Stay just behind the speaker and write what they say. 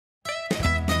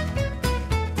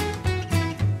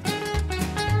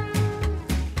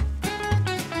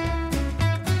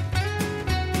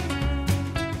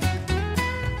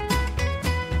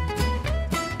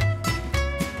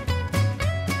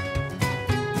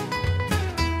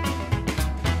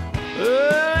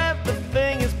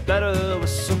Everything is better with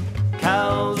some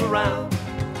cows around.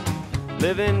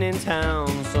 Living in town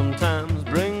sometimes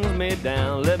brings me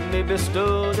down. Let me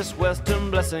bestow this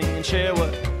western blessing and share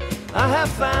what I have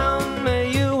found.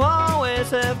 May you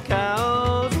always have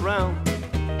cows around.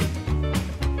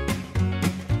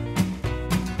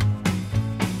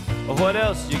 What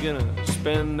else you gonna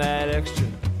spend that extra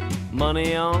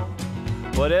money on?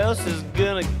 What else is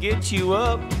gonna get you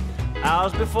up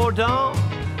hours before dawn?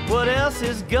 What else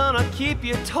is gonna keep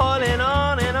you toiling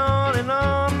on and on and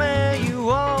on? May you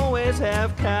always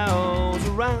have cows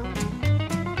around.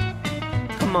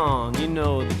 Come on, you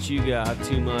know that you got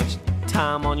too much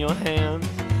time on your hands,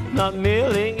 not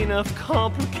nearly enough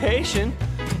complication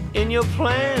in your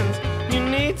plans. You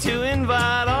need to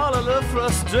invite all of the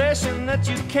frustration that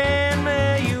you can.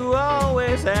 May you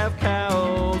always have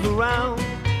cows around.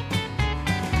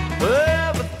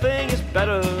 Everything is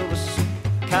better with some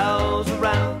cows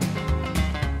around.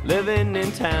 Living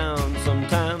in town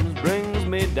sometimes brings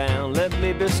me down. Let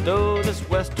me bestow this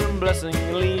western blessing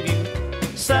and leave you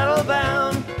saddle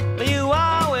bound. May you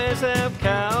always have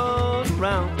cows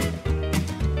around.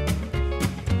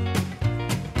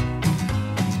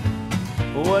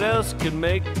 What else could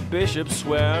make the bishop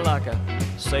swear like a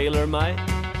sailor might?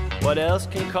 What else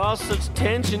can cause such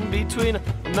tension between a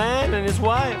man and his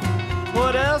wife?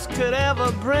 What else could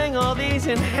ever bring all these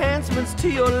enhancements to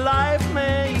your life?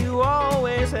 May you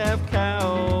always have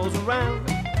cows around.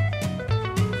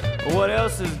 What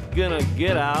else is gonna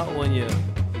get out when you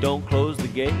don't close the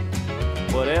gate?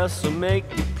 What else will make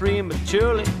you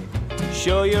prematurely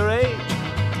show your age?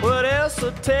 What else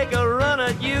will take a run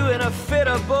at you in a fit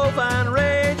of bovine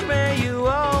rage? May you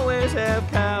always have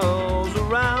cows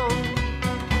around.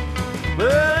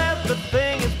 Well,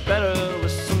 everything is better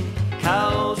with some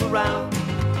cows around.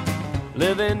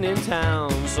 Living in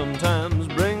town sometimes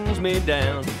brings me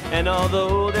down. And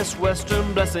although this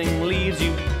western blessing leaves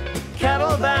you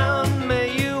cattle bound,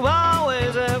 may you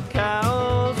always have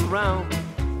cows around.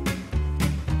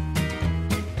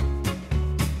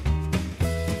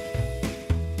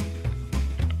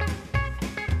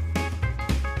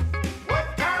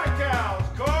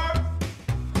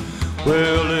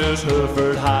 Well, there's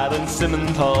Hereford, Highland,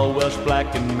 Simmental, Welsh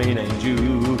Black and Maine and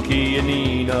Juki,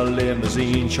 Anina,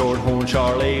 Limousine, Shorthorn,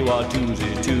 Charlie,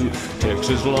 Watusi, 2,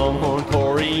 Texas Longhorn,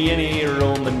 Coriani,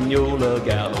 Roman, Yola,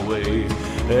 Galloway,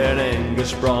 and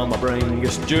Angus, Brahma,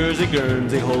 Brangus, Jersey,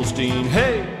 Guernsey, Holstein,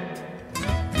 hey!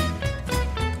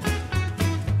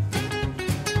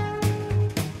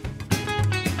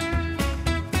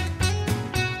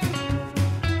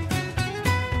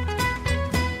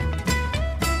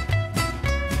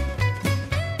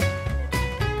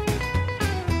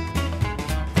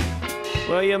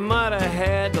 Well, you might have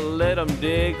had to let them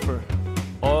dig for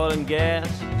oil and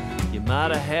gas. You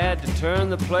might have had to turn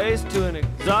the place to an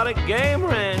exotic game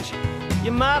ranch.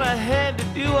 You might have had to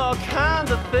do all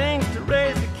kinds of things to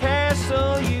raise the cash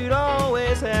so you'd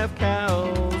always have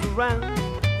cows around.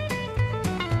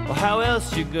 Well, how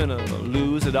else you gonna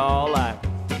lose it all like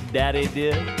Daddy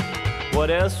did?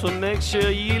 What else will make sure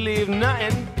you leave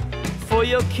nothing for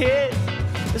your kids?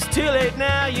 It's too late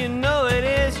now, you know it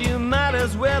is. You might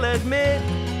as well admit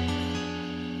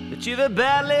that you're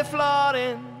badly flawed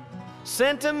in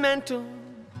sentimental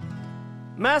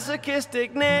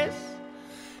masochisticness,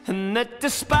 and that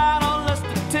despite all the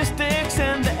statistics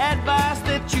and the advice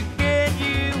that you get,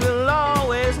 you will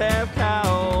always have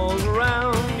cows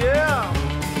around. Yeah,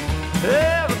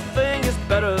 everything is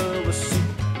better with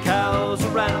some cows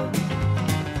around.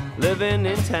 Living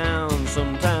in town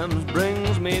sometimes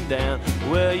brings me down.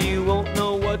 Well, you won't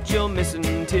know what you're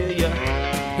missing till you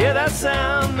hear that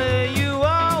sound. May you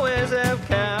always have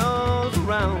cows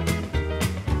around.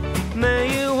 May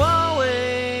you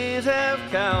always have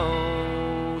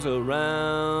cows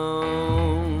around.